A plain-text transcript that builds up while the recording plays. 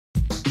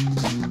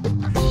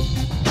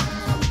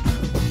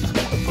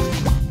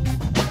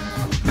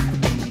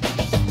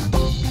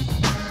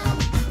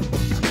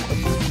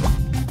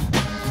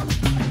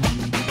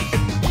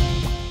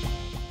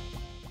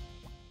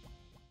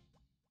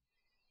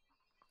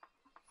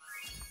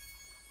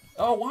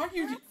Oh, why are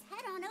you... Let's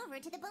head on over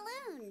to the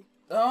balloon.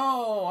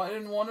 Oh, I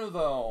didn't want to,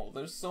 though.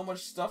 There's so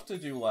much stuff to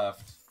do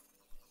left.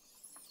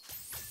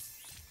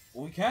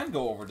 We can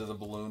go over to the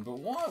balloon, but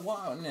why?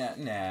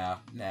 Nah,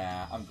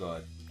 I'm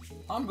good.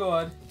 I'm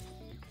good.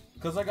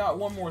 Because I got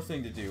one more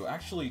thing to do.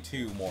 Actually,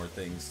 two more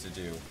things to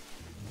do.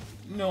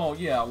 No,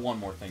 yeah, one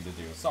more thing to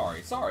do.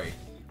 Sorry.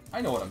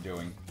 I know what I'm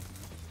doing.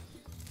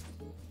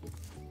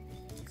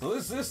 So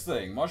this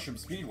thing, Mushroom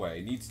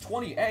Speedway, needs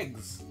 20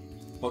 eggs.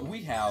 But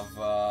we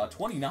have,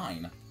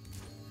 29.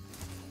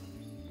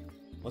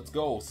 Let's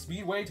go.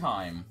 Speedway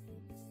time.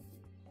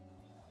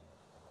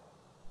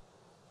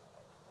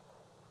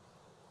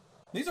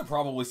 These are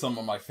probably some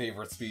of my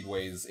favorite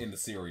speedways in the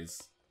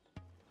series.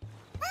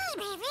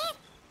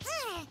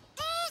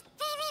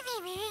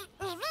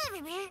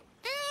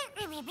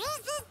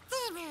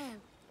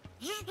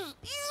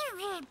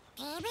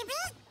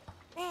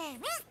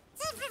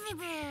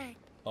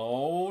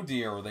 Oh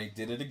dear, they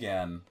did it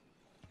again.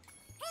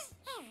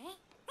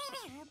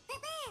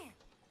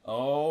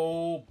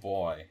 Oh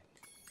boy.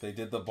 They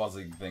did the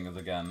buzzing thing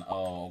again.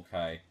 Oh,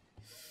 okay.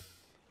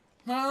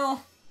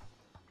 Well,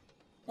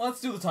 let's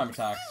do the time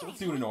attacks. Let's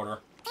do it in order.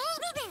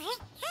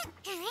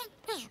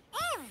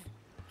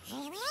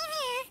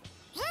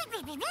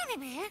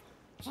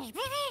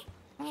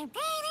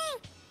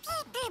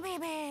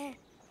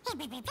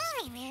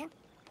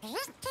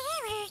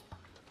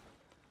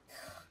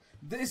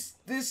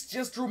 This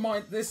just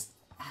reminds this.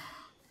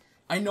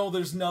 I know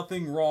there's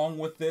nothing wrong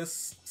with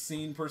this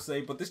scene per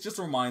se, but this just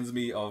reminds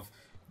me of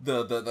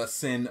the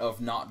sin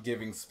of not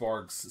giving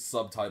Sparks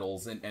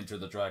subtitles in Enter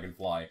the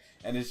Dragonfly,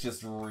 and it's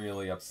just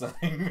really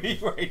upsetting me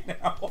right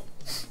now.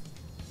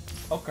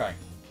 Okay.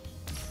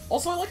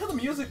 Also, I like how the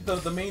music,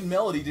 the main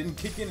melody didn't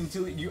kick in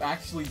until you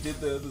actually did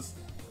this.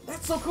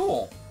 That's so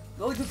cool.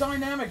 Like the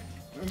dynamic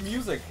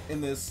music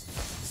in this,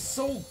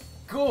 so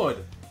good.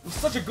 It was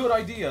such a good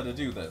idea to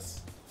do this.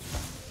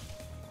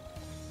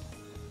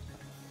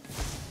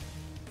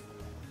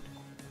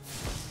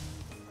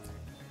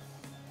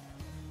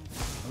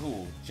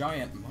 Ooh,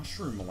 giant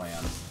mushroom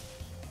land.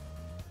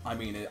 I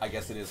mean, I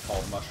guess it is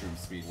called Mushroom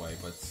Speedway,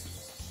 but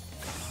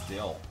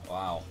still,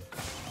 wow.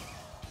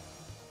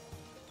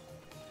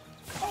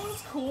 Oh,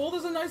 that's cool.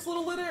 There's a nice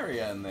little lit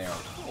area in there.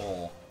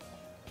 Cool.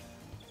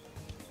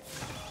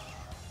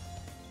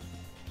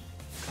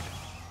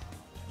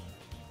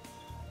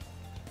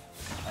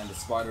 And the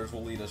spiders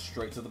will lead us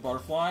straight to the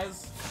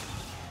butterflies.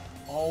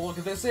 Oh, look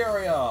at this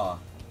area!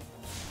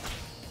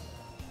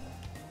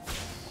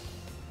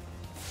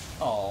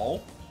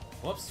 Oh.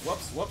 Whoops.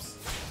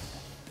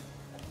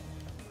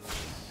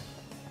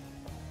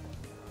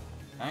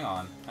 Hang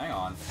on.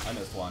 I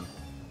missed one.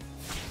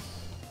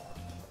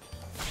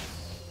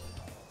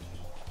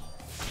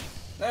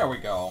 There we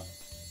go.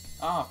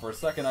 Ah, for a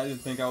second I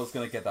didn't think I was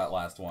gonna get that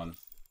last one.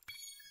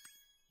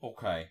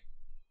 Okay.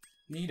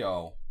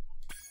 Neato.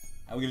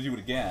 And we're gonna do it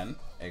again,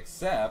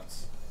 except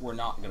we're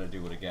not gonna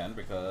do it again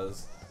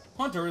because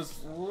Hunter is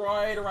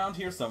right around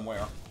here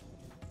somewhere.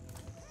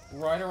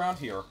 Right around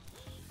here.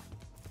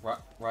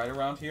 Right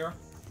around here?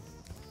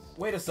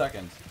 Wait a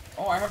second.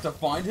 Oh, I have to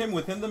find him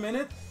within the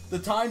minute? The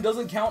time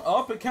doesn't count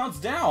up, it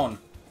counts down!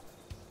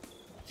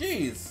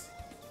 Jeez!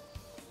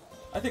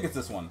 I think it's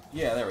this one.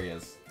 Yeah, there he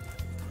is.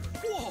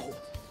 Whoa!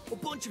 A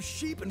bunch of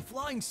sheep and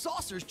flying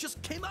saucers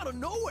just came out of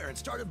nowhere and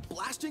started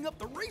blasting up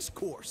the race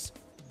course.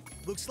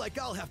 Looks like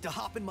I'll have to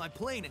hop in my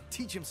plane and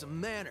teach him some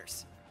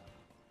manners.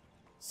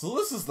 So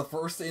this is the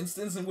first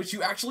instance in which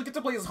you actually get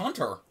to play as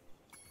Hunter.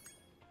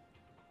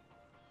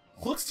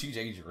 Looks too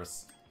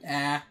dangerous.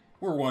 Nah,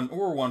 we're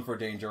one for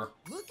danger.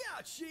 Look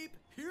out, sheep!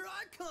 Here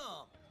I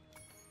come!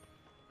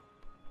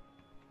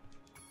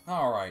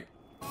 Alright.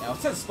 Now, it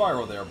says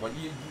Spyro there, but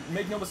you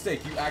make no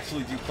mistake, you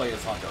actually do play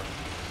as Hunter.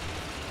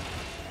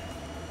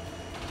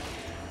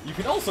 You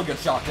can also get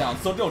shot down,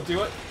 so don't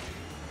do it.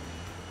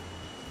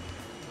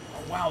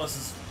 Oh, wow, this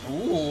is...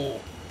 Ooh.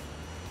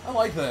 I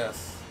like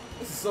this.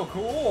 This is so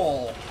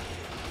cool.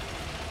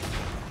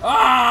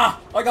 Ah!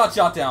 I got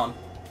shot down.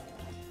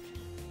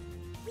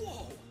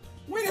 Whoa!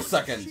 Wait a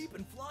second. Sheep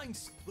and flying...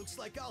 Looks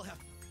like I'll have...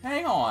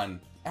 Hang on.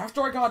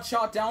 After I got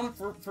shot down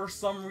for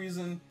some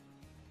reason...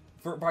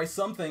 by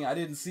something, I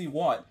didn't see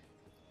what.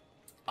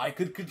 I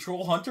could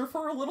control Hunter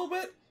for a little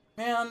bit?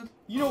 Man,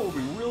 you know what would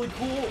be really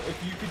cool? If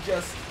you could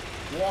just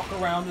walk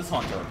around as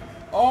Hunter.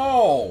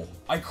 Oh!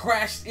 I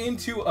crashed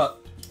into a...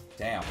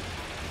 Damn.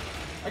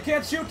 I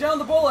can't shoot down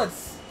the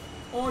bullets!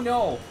 Oh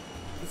no.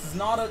 This is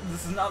not a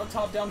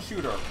top-down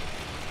shooter.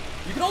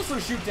 You can also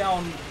shoot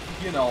down,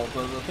 you know,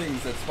 the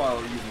things that Spyro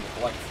are using to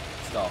collect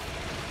stuff.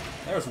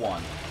 There's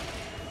one.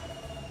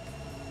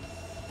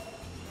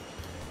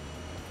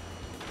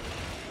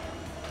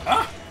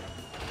 Ah!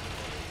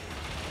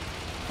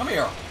 Come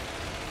here.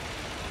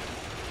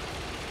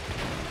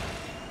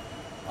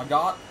 I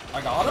got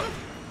him?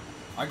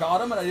 I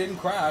got him and I didn't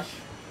crash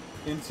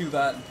into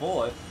that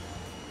bullet.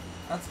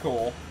 That's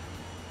cool.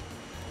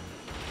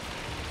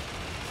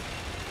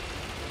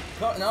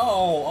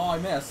 No! Oh, I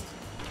missed.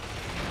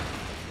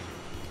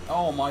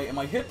 Oh,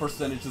 my hit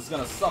percentage is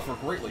gonna suffer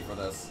greatly for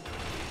this.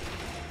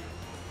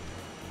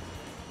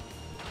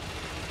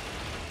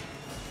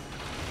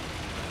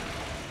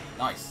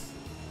 Nice.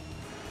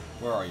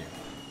 Where are you?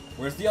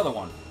 Where's the other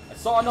one? I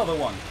saw another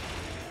one.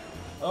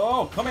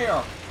 Oh, come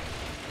here.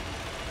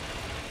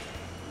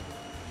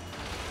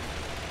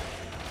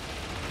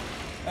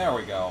 There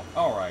we go.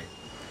 Alright.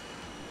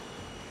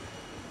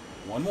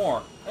 One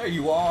more. There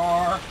you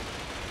are.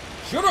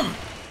 Shoot him!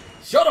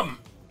 Shoot him!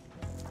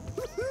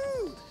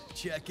 Woohoo!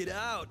 Check it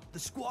out. The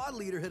squad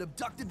leader had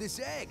abducted this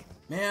egg.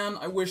 Man,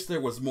 I wish there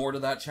was more to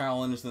that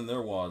challenge than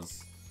there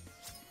was.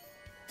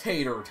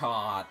 Tater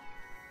tot.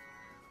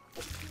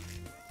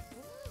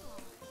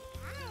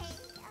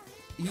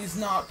 He's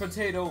not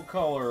potato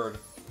colored.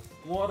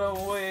 What a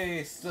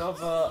waste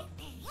of a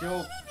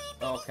joke.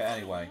 Okay,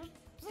 anyway.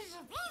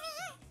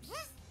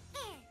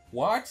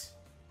 What?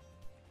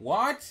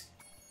 What?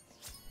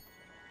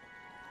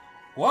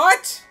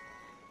 What?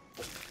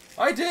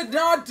 I did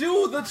not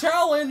do the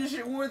challenge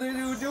where they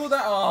do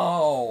that.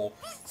 Oh.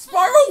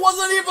 Spyro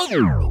wasn't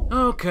even.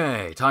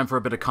 Okay, time for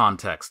a bit of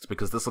context,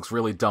 because this looks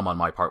really dumb on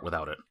my part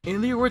without it. In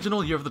the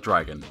original Year of the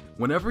Dragon,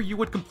 whenever you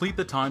would complete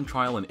the time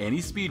trial in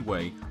any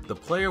speedway, the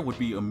player would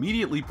be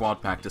immediately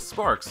brought back to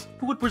Sparks,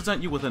 who would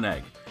present you with an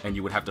egg, and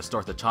you would have to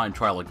start the time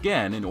trial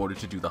again in order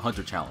to do the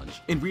Hunter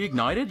Challenge. In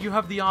Reignited, you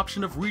have the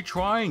option of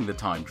retrying the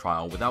time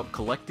trial without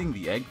collecting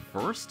the egg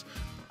first,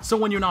 so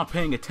when you're not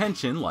paying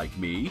attention, like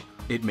me,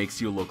 it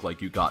makes you look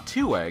like you got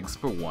 2 eggs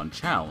for 1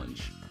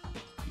 challenge.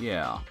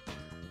 Yeah.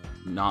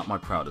 Not my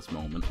proudest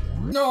moment.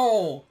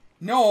 No!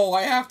 No,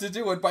 I have to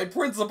do it by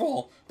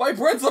principle! By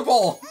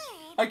principle!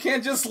 I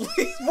can't just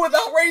leave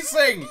without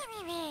racing!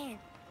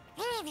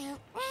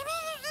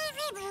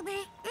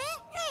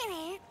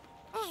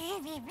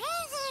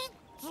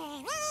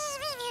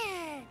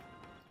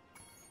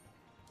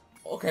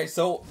 Okay,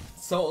 so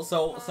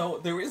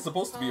there is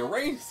supposed to be a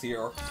race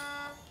here.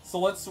 So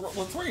let's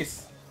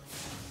race.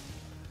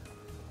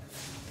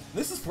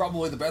 This is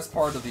probably the best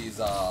part of these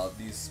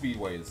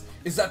speedways,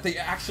 is that they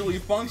actually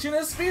function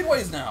as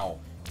speedways now.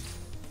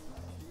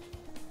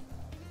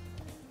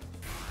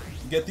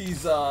 You get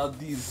these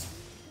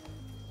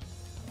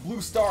blue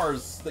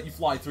stars that you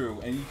fly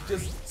through, and you can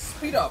just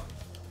speed up.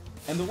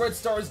 And the red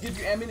stars give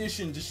you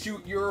ammunition to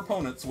shoot your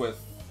opponents with.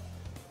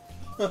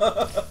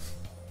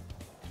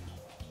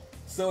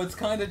 So it's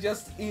kind of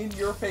just in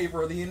your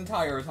favor the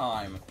entire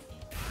time.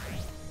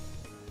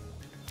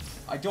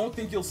 I don't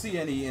think you'll see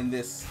any in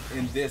this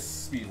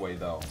speedway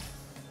though.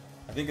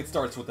 I think it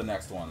starts with the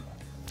next one.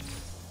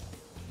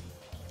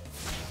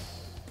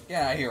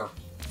 Yeah, here.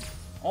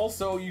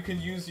 Also, you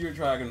can use your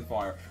dragon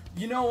fire.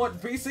 You know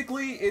what?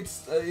 Basically,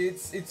 it's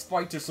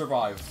fight to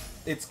survive.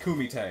 It's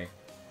Kumite.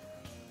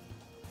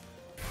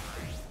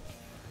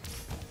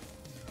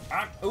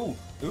 Ah, ooh,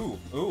 ooh,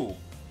 ooh.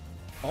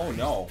 Oh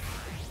no.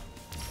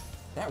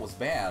 That was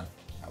bad.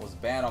 That was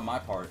bad on my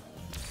part.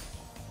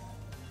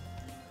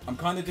 I'm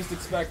kind of just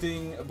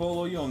expecting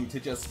Bolo Young to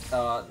just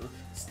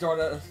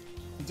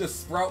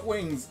just sprout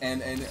wings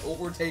and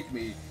overtake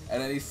me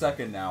at any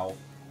second now.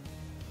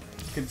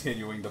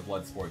 Continuing the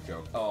Bloodsport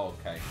joke. Oh,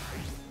 okay.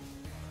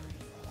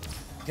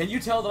 Can you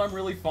tell that I'm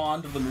really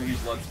fond of the movie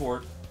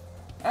Bloodsport?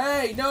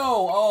 Hey,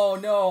 no! Oh,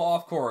 no,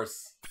 of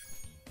course.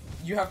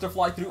 You have to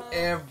fly through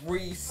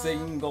every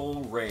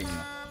single ring.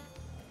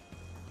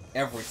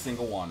 Every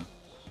single one.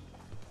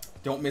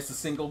 Don't miss a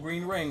single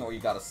green ring, or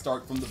you gotta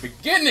start from the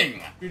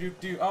beginning!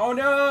 Oh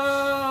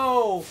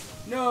no!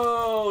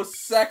 No!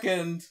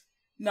 Second!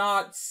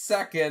 Not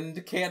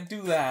second! Can't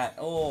do that!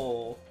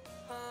 Oh.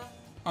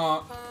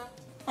 I'm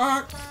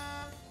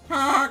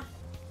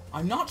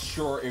not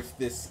sure if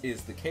this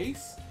is the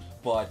case,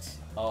 but,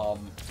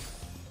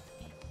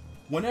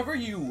 whenever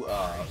you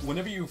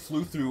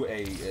flew through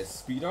a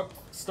speed up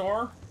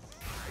star,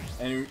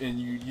 and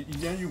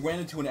you ran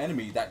into an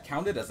enemy, that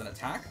counted as an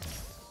attack?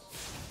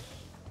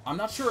 I'm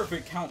not sure if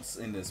it counts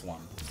in this one.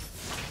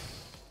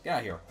 Get out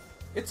of here.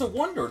 It's a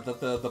wonder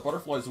that the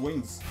butterfly's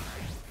wings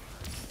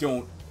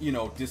don't, you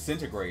know,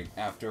 disintegrate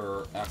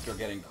after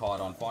getting caught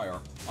on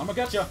fire. I'ma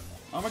getcha!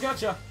 I'ma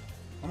getcha!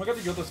 I'ma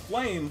getcha with this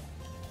flame!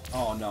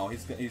 Oh no,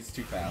 he's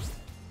too fast.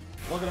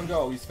 Look at him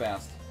go, he's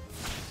fast.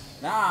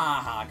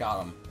 Ah, I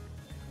got him.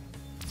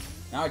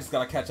 Now I just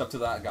gotta catch up to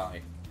that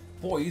guy.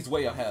 Boy, he's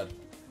way ahead.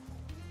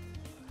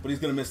 But he's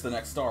gonna miss the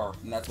next star,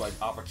 and that's my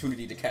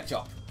opportunity to catch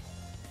up.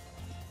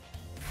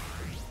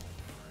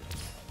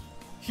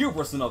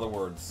 Hubris, in other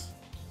words.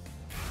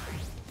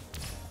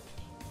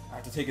 I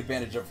have to take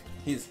advantage of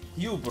his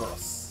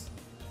hubris.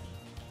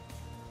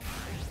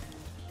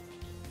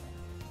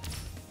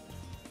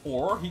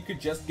 Or he could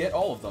just get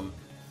all of them.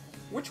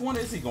 Which one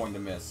is he going to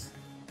miss?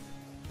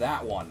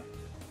 That one.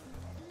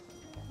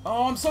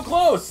 Oh, I'm so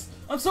close!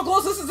 I'm so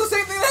close! This is the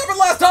same thing that happened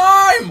last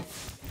time!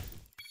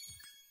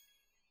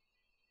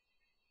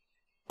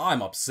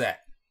 I'm upset.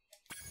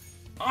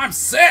 I'm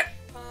set!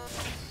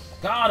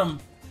 Got him!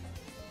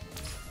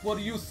 What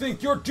do you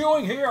think you're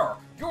doing here?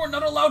 You're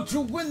not allowed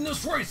to win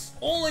this race!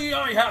 Only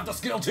I have the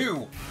skill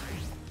too!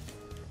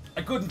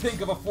 I couldn't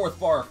think of a 4th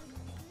bar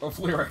of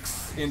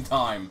lyrics in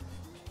time.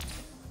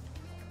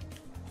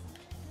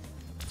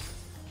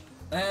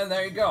 And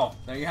there you go.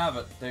 There you have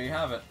it. There you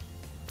have it.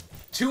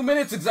 2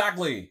 minutes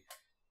exactly!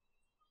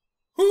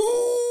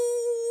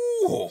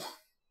 Ooh!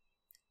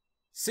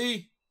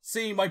 See,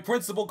 my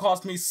principal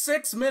cost me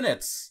 6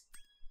 minutes!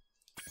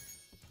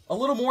 A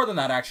little more than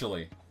that,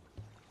 actually.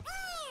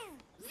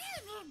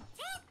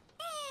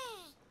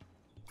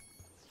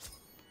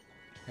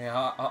 Hey,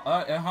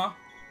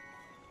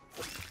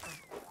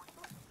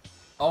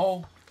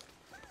 Oh.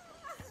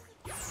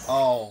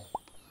 Oh.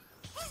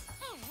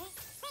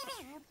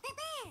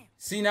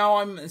 See now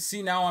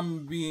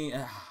I'm being.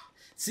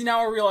 See now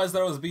I realized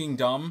that I was being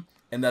dumb,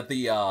 and that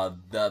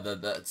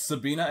the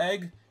Sabina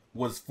egg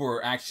was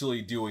for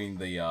actually doing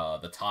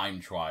the time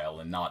trial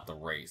and not the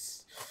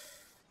race.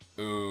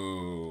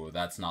 Ooh,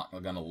 that's not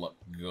gonna look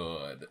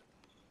good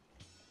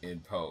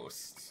in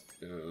post.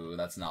 Ooh,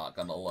 that's not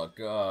gonna look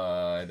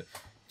good.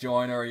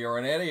 Joiner, you're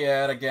an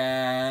idiot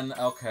again.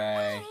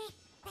 Okay.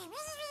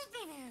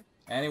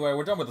 Anyway,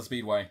 we're done with the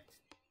speedway.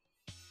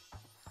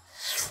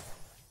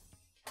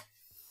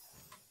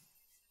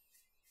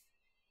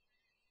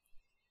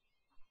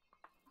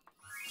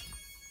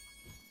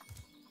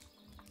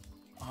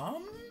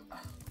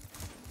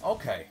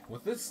 Okay,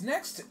 with this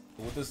next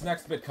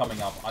bit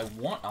coming up,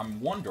 I'm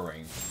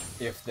wondering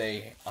if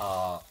they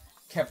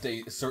kept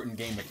a certain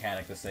game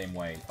mechanic the same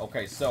way.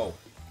 Okay, so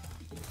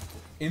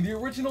in the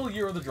original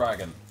Year of the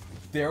Dragon,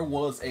 there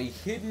was a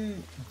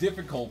hidden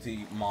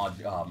difficulty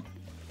mod,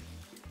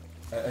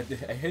 a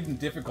hidden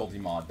difficulty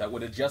mod that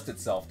would adjust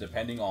itself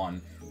depending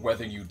on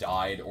whether you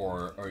died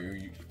or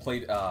you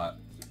played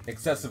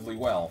excessively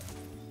well.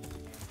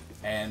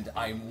 And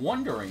I'm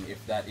wondering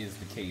if that is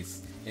the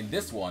case in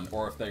this one,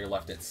 or if they're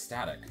left it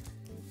static.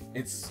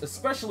 It's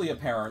especially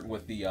apparent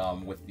with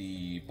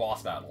the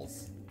boss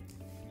battles,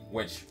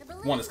 which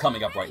one is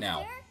coming up right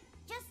now.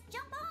 Just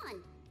jump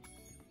on.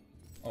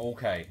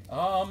 Okay.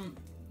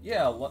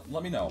 Yeah.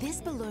 Let me know.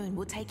 This balloon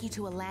will take you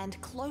to a land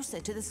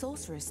closer to the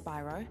sorceress,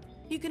 Spyro.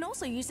 You can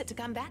also use it to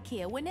come back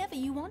here whenever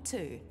you want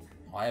to.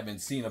 I haven't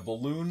seen a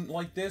balloon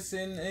like this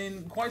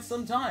in quite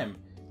some time.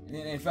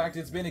 In fact,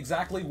 it's been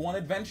exactly one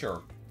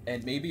adventure.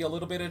 And maybe a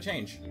little bit of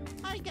change.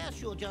 I guess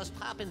you'll just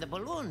hop in the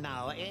balloon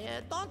now.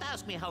 Don't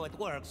ask me how it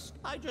works.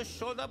 I just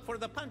showed up for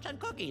the punch and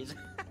cookies.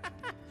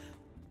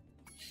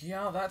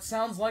 Yeah, that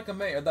sounds like a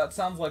mayor. That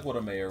sounds like what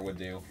a mayor would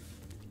do.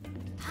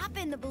 Hop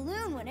in the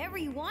balloon whenever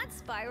you want,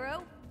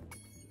 Spyro.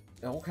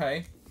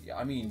 Okay. Yeah,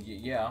 I mean,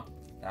 yeah.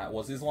 That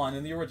was his line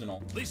in the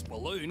original. This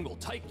balloon will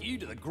take you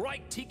to the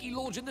great Tiki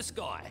Lodge in the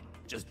sky.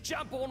 Just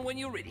jump on when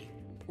you're ready.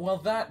 Well,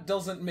 that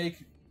doesn't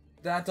make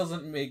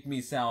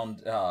me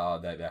sound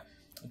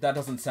that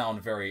doesn't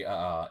sound very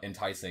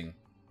enticing.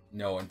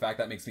 No, in fact,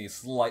 that makes me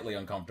slightly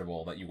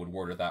uncomfortable that you would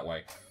word it that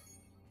way.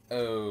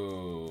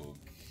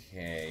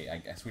 Okay, I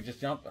guess we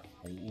just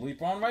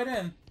leap on right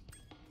in.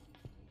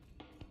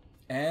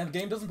 And the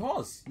game doesn't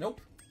pause.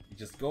 Nope. You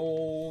just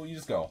go.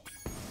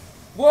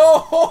 Whoa!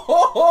 Ho,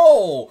 ho,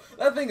 ho!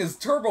 That thing is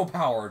turbo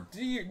powered.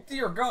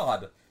 Dear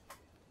God.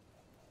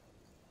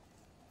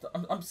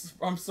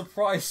 I'm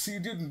surprised you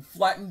didn't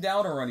flatten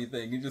down or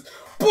anything. You just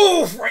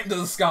poof right into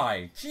the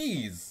sky.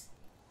 Jeez.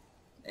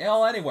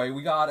 Well, anyway,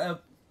 we got a...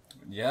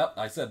 Yep,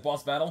 I said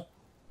boss battle.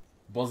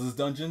 Buzz's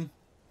dungeon.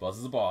 Buzz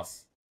is a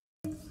boss.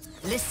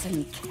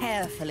 Listen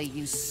carefully,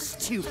 you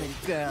stupid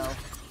girl.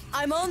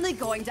 I'm only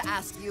going to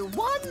ask you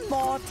one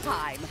more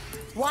time.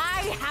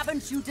 Why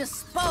haven't you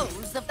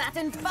disposed of that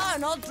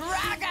infernal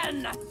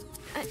dragon?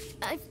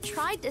 I've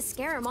tried to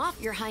scare him off,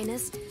 Your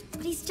Highness,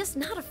 but he's just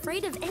not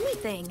afraid of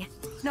anything.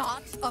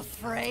 Not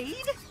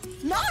afraid?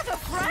 Not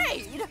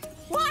afraid?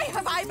 Why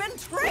have I been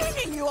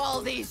training you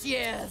all these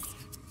years?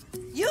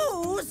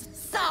 Use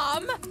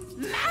some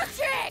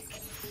magic!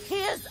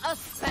 Here's a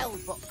spell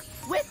book.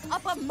 Whip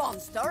up a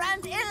monster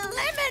and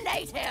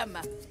eliminate him!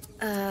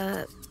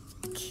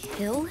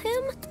 Kill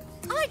him?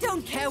 I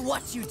don't care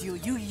what you do,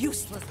 you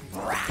useless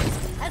brat,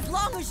 as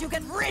long as you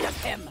get rid of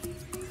him!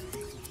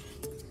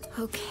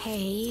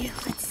 Okay,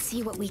 let's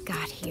see what we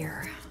got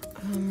here.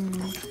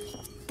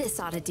 This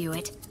ought to do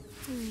it.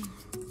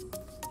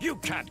 You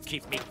can't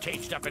keep me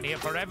caged up in here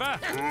forever.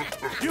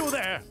 You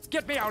there,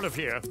 get me out of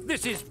here.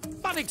 This is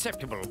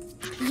unacceptable.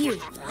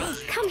 You,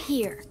 come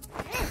here.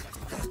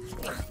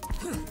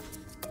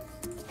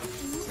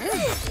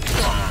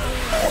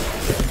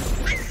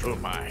 Oh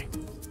my.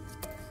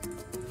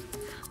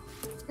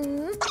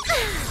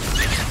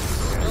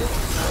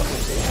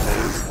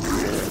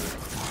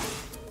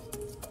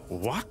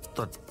 What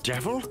the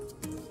devil?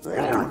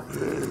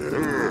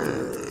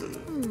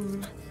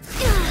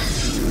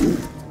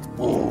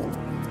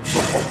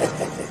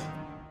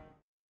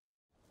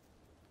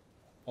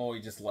 Oh,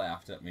 he just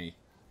laughed at me.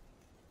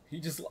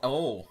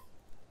 Oh.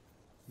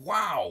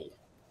 Wow.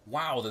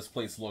 Wow, this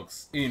place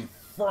looks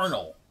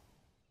infernal.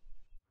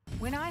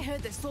 When I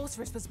heard that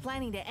Sorceress was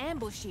planning to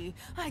ambush you,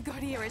 I got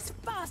here as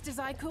fast as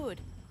I could.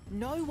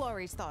 No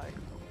worries, though.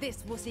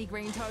 This wussy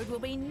green toad will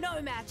be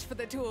no match for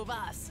the two of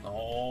us.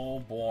 Oh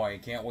boy,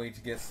 can't wait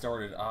to get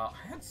started. I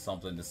had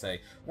something to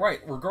say. Right,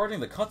 regarding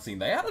the cutscene,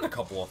 they added a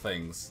couple of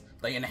things.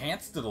 They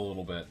enhanced it a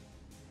little bit.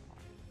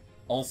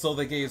 Also,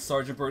 they gave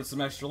Sergeant Burt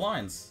some extra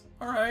lines.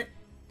 Alright.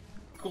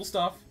 Cool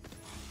stuff.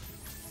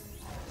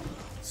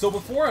 So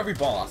before every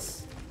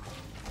boss,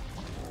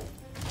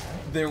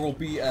 there will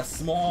be a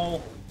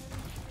small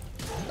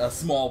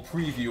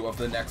preview of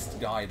the next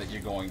guy that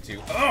you're going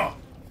to. Ugh!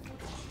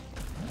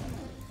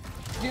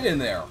 Get in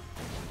there!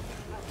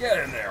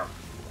 Get in there!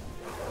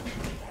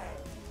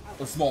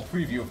 A small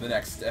preview of the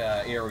next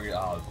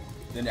area,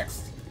 the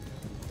next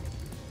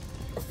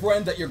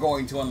friend that you're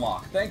going to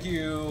unlock. Thank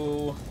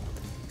you!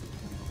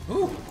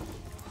 Ooh!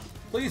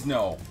 Please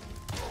no.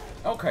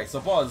 Okay, so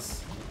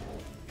Buzz.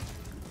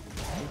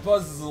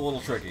 Buzz is a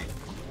little tricky.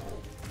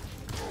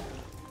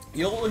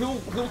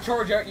 He'll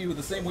charge at you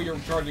the same way you're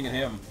charging at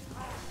him.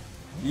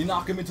 You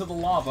knock him into the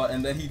lava,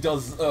 and then he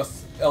does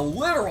a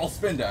literal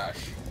spin dash.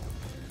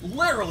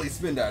 Literally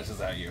spin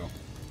dashes at you.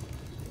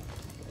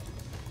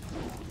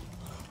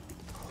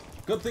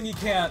 Good thing you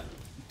can't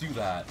do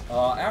that.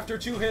 After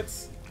 2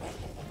 hits,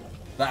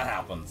 that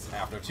happens.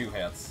 After 2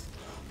 hits.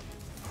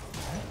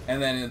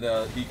 And then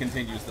he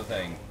continues the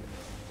thing.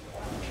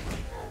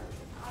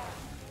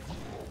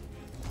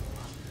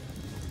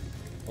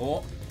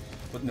 Oh,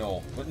 but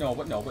no.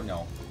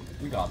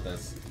 We got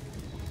this.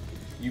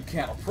 You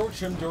can't approach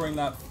him during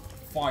that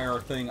fire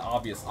thing,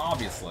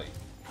 obviously.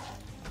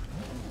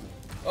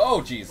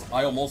 Oh, jeez.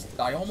 I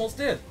almost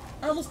did.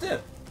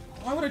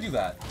 Why would I do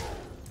that?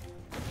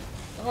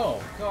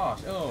 Oh,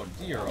 gosh. Oh,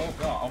 dear. Oh,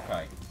 God.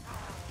 Okay.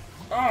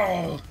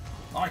 Oh!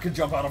 I could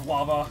jump out of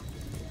lava.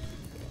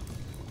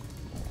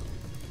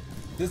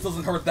 This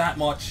doesn't hurt that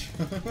much.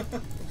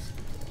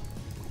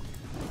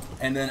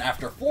 And then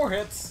after 4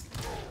 hits,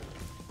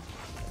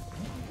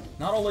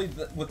 not only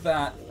with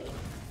that,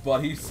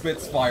 but he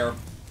spits fire.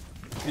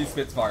 He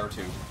spits fire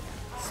too.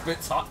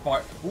 Spits hot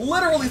fire.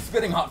 Literally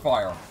spitting hot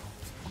fire.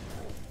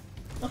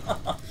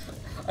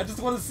 I just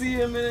want to see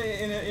him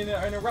in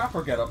a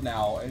rapper getup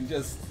now and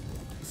just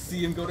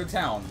see him go to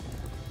town.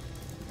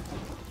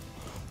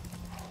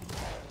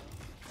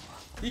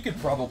 He could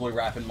probably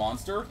rap in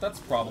Monster. That's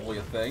probably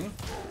a thing.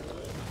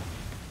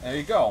 There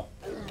you go.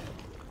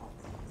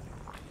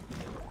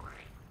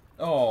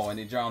 Oh, and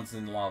he drowns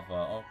in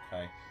lava.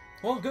 Okay.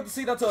 Well, good to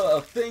see that's a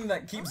thing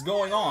that keeps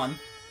going on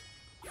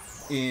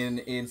in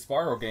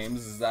Spyro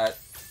games, is that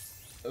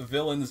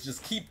villains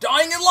just keep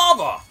dying in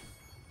lava!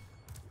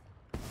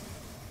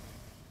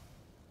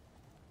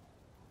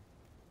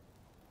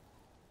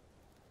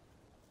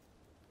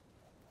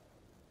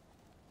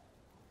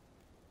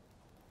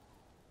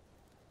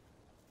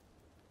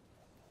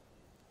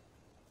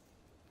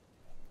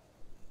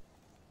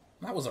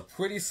 That was a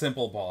pretty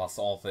simple boss,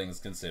 all things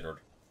considered.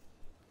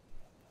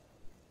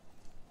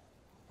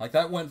 Like,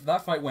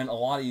 that fight went a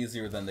lot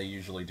easier than they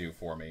usually do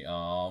for me.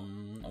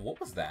 What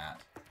was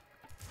that?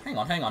 Hang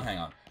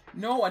on.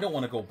 No, I don't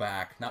want to go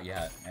back. Not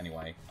yet,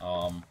 anyway.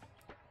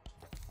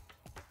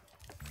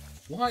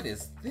 What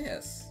is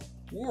this?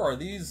 Who are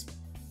these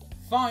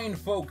fine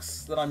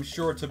folks that I'm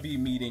sure to be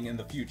meeting in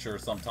the future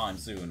sometime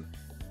soon?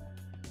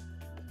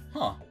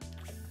 Huh.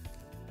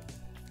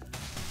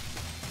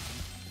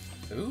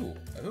 Ooh,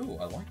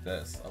 I like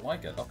this. I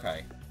like it.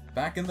 Okay.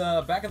 Back in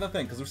the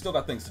thing, because we've still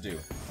got things to do.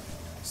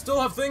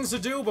 Still have things to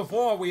do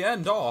before we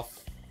end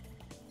off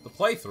the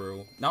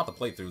playthrough. Not the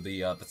playthrough,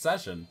 the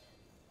session.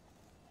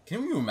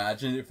 Can you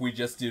imagine if we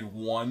just did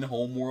one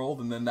homeworld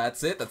and then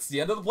that's it? That's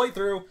the end of the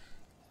playthrough.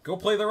 Go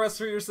play the rest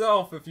for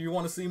yourself if you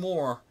want to see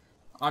more.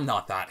 I'm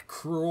not that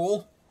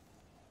cruel.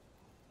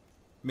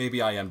 Maybe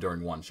I am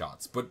during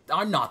one-shots, but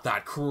I'm not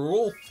that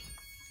cruel.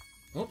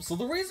 Oh, so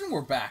the reason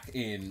we're back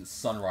in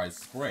Sunrise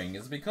Spring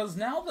is because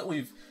now that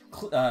we've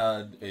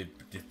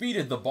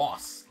defeated the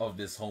boss of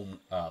this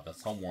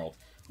homeworld,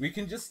 we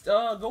can just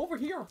go over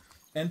here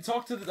and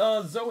talk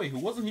to Zoe, who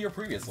wasn't here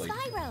previously.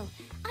 Spyro,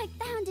 I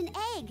found an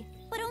egg,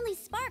 but only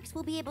Sparks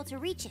will be able to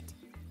reach it.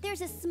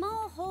 There's a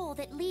small hole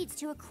that leads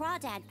to a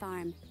Crawdad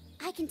farm.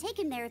 I can take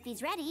him there if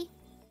he's ready.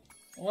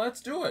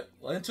 Let's do it.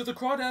 Into the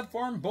Crawdad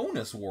farm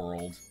bonus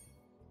world.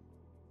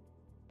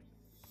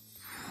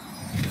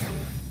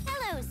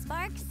 Hello,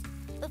 Sparks.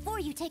 Before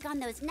you take on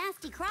those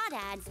nasty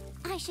Crawdads,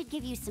 I should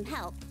give you some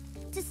help.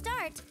 To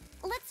start,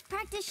 let's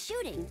practice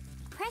shooting.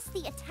 Press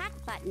the attack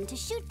button to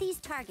shoot these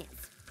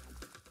targets.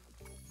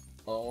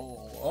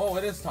 Oh,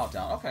 it is top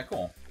down. Okay,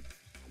 cool.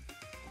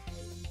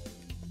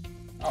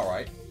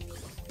 Alright.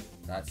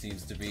 That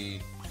seems to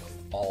be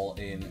all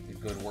in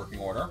good working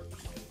order.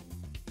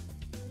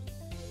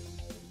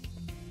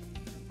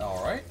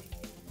 Alright.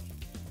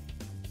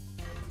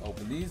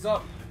 Open these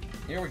up.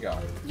 Here we go.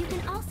 You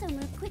can also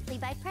move quickly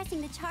by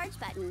pressing the charge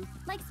button,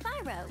 like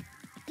Spyro.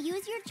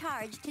 Use your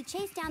charge to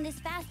chase down this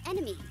fast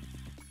enemy.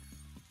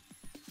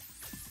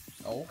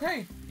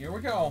 Okay, here we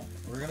go.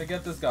 We're gonna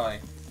get this guy,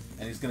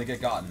 and he's gonna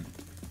get gotten.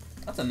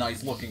 That's a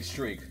nice looking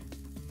streak.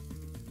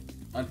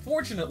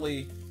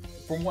 Unfortunately,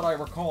 from what I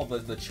recall,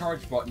 the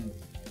charge button,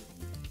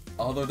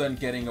 other than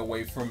getting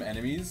away from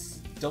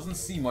enemies, doesn't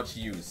see much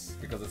use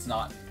because it's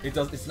not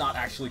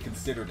actually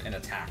considered an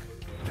attack.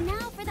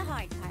 Now for the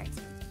hard part.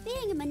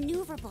 Being a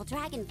maneuverable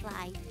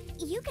dragonfly,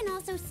 you can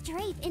also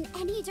strafe in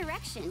any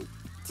direction.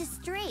 To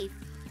strafe,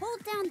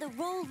 hold down the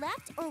roll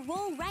left or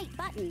roll right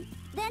button,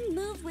 then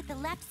move with the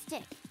left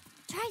stick.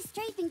 Try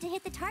strafing to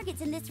hit the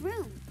targets in this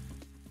room.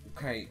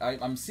 Okay,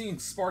 I'm seeing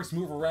sparks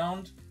move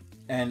around,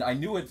 and I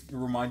knew it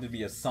reminded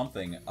me of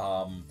something.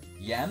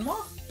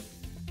 Yanma?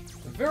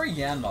 Very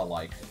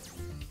Yanma-like.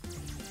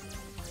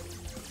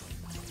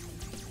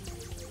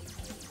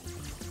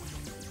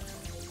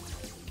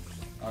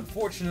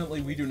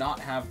 Unfortunately, we do not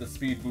have the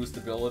speed boost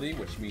ability,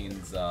 which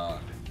means,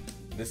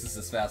 this is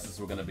as fast as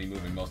we're gonna be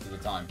moving most of the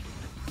time.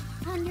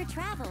 On your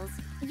travels,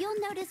 you'll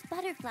notice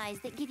butterflies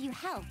that give you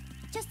health,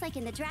 just like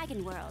in the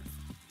dragon world.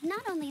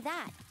 Not only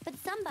that, but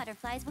some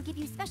butterflies will give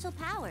you special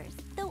powers,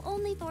 though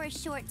only for a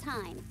short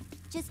time.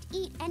 Just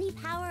eat any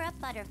power-up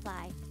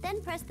butterfly,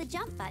 then press the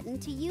jump button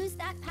to use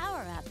that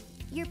power-up.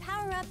 Your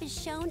power-up is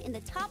shown in the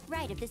top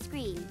right of the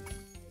screen.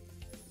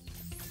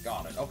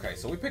 Got it. Okay,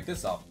 so we picked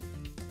this up.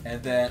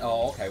 And then,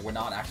 oh, okay, we're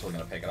not actually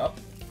gonna pick it up.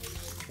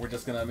 We're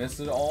just gonna miss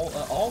it all.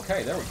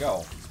 Okay, there we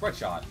go. Spread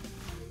shot.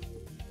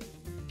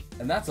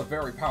 And that's a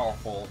very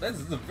powerful, this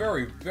is a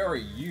very,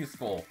 very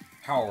useful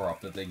power-up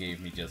that they gave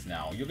me just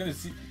now. You're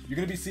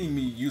gonna be seeing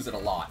me use it a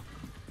lot.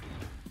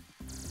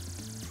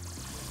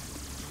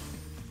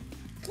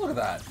 Look at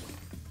that.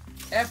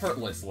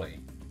 Effortlessly.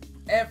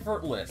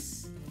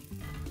 Effortless.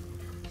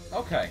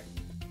 Okay.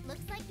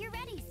 Looks like you're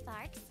ready,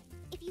 Sparks.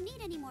 If you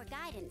need any more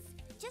guidance,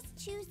 just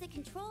choose the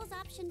controls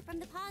option from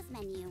the pause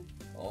menu.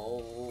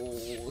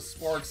 Oh,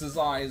 Sparks'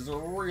 eyes are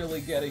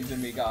really getting to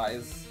me,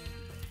 guys.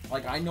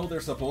 Like, I know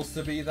they're supposed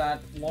to be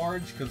that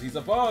large, because he's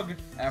a bug,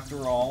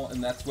 after all,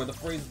 and that's where the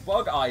phrase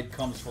bug-eyed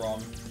comes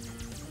from.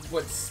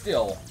 But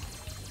still.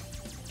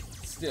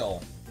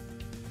 Still.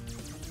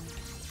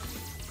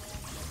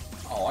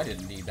 Oh, I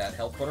didn't need that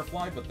health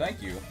butterfly, but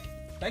thank you.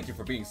 Thank you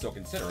for being so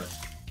considerate.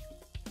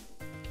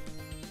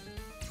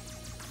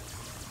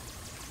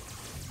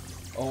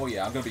 Oh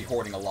yeah, I'm gonna be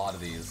hoarding a lot of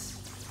these.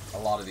 A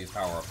lot of these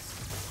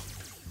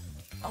power-ups.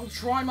 I'll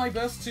try my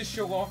best to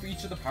show off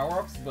each of the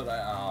power-ups, but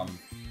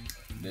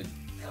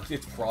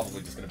it's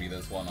probably just gonna be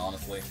this one,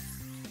 honestly.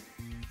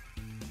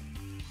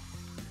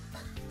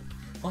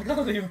 Like, I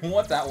don't even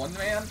want that one,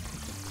 man!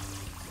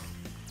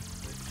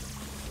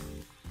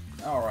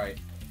 Alright.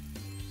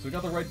 So we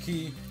got the red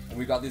key, and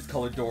we got these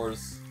colored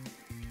doors.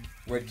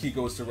 Red key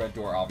goes to red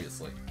door,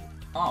 obviously.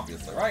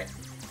 Obviously, right?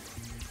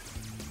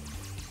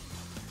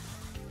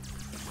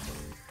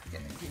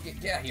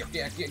 Get out of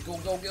here, go,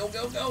 go, go,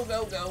 go, go,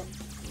 go, go!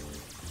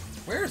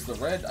 Where's the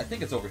red? I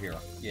think it's over here.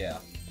 Yeah.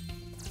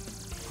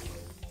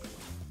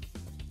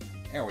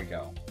 There we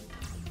go.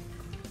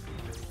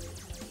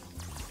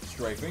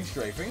 Strafing,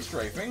 strafing,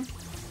 strafing.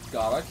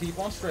 Gotta keep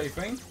on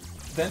strafing.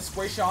 Then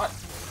spray shot.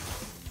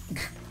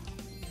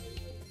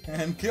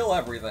 And kill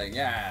everything,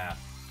 yeah!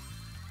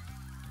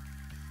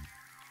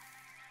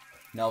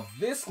 Now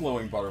this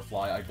glowing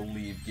butterfly, I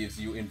believe, gives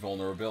you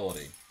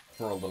invulnerability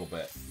for a little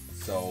bit.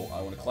 So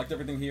I want to collect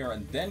everything here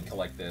and then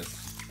collect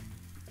this.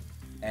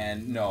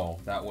 And no,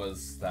 that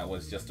was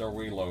just a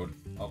reload.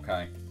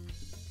 Okay.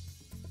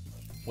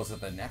 Was it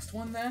the next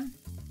one then?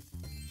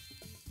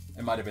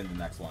 It might have been the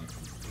next one.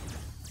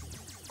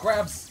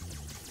 Grabs!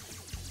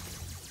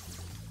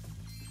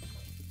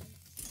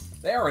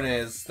 There it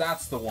is,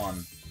 that's the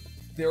one.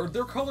 They're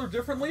colored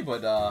differently,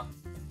 but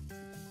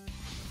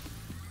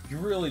you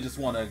really just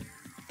want to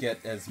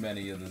get as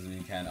many of them as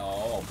you can.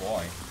 Oh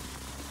boy.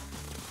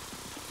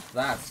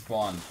 That's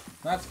fun.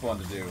 That's fun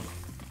to do.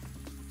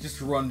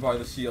 Just run by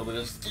the shield and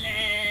just...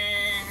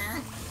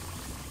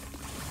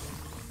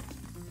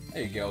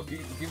 There you go. Give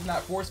him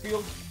that force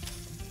field.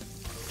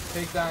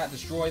 Take that,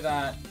 destroy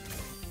that,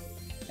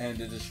 and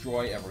to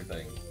destroy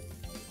everything.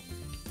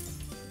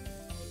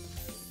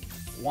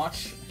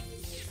 Watch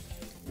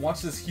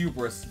this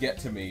hubris get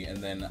to me, and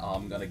then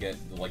I'm gonna get,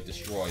 like,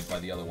 destroyed by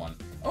the other one.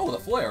 Oh, the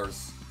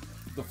flares!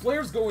 The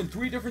flares go in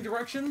 3 different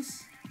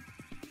directions?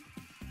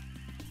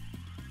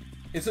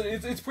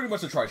 It's pretty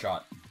much a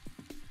tri-shot.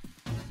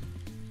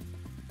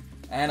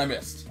 And I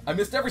missed. I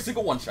missed every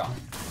single one-shot.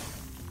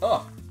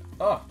 Ugh.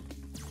 Ugh.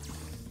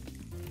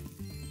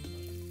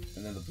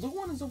 And then the blue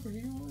one is over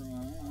here.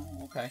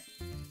 Okay.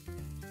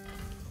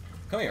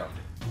 Come here.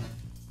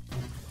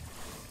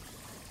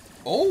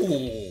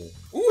 Oh!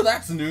 Ooh,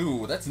 that's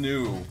new. That's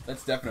new.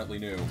 That's definitely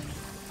new.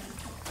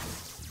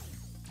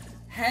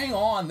 Hang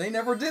on, they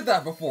never did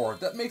that before.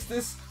 That makes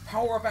this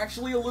power-up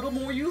actually a little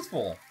more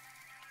useful.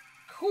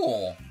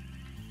 Cool.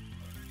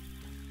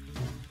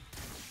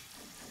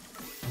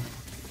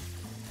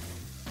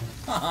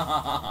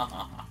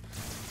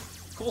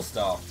 Cool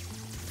stuff.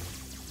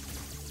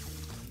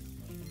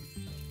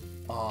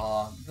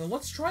 Then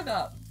let's try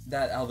that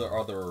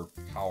other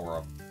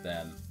power-up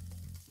then.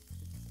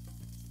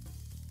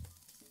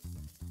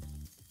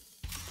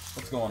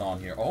 What's going on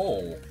here?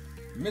 Oh,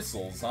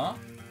 missiles, huh?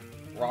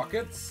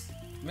 Rockets,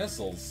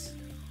 missiles,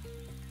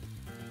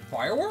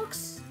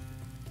 fireworks?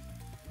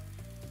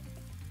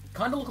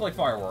 Kinda look like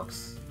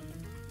fireworks.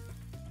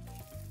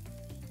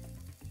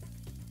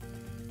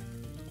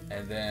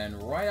 And then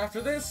right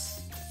after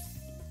this,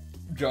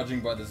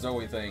 judging by the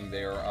Zoe thing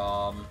there,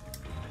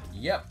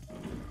 yep.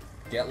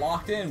 Get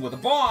locked in with a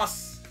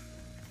boss!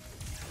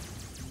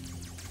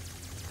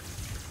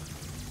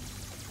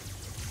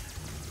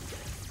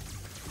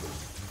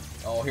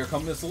 Oh, here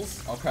come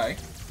missiles. Okay.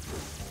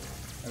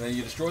 And then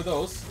you destroy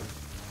those.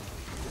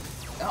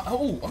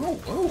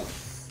 Oh!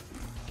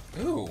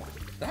 Ooh,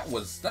 that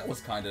was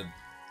kind of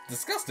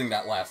disgusting,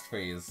 that last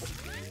phase.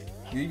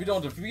 If you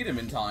don't defeat him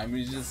in time,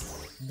 he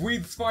just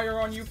breathes fire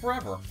on you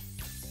forever.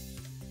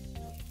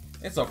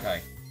 It's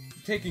okay.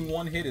 Taking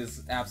one hit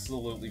is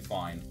absolutely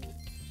fine.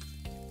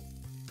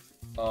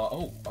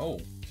 Oh,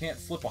 can't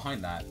slip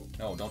behind that.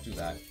 No, don't do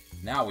that.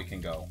 Now we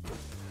can go.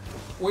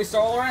 Waste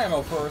all our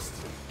ammo first.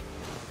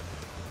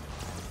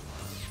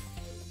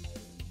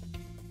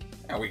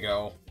 There we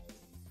go.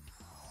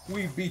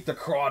 We beat the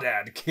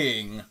Crawdad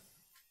King.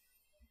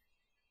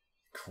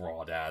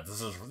 Crawdad.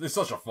 It's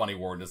such a funny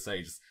word to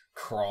say. Just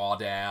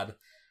Crawdad.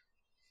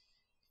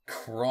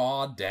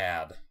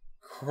 Crawdad.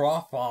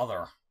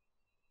 Crawfather.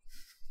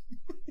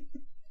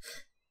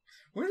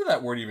 Where did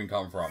that word even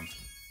come from?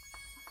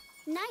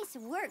 Nice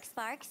work,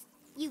 Sparks.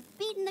 You've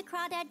beaten the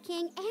Crawdad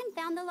King and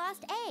found the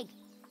lost egg.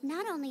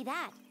 Not only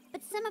that,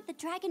 but some of the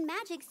dragon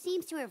magic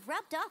seems to have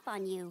rubbed off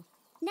on you.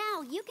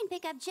 Now you can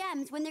pick up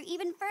gems when they're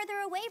even further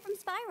away from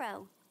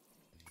Spyro.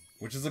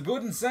 Which is a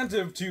good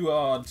incentive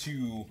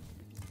to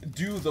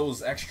do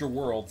those extra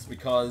worlds,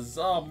 because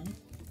I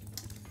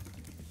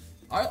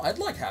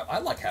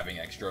like having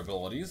extra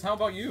abilities. How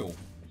about you?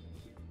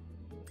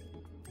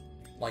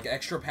 Like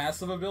extra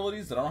passive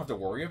abilities that I don't have to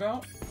worry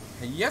about?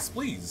 Yes,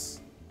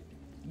 please.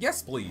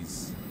 Yes,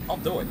 please. I'll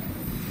do it.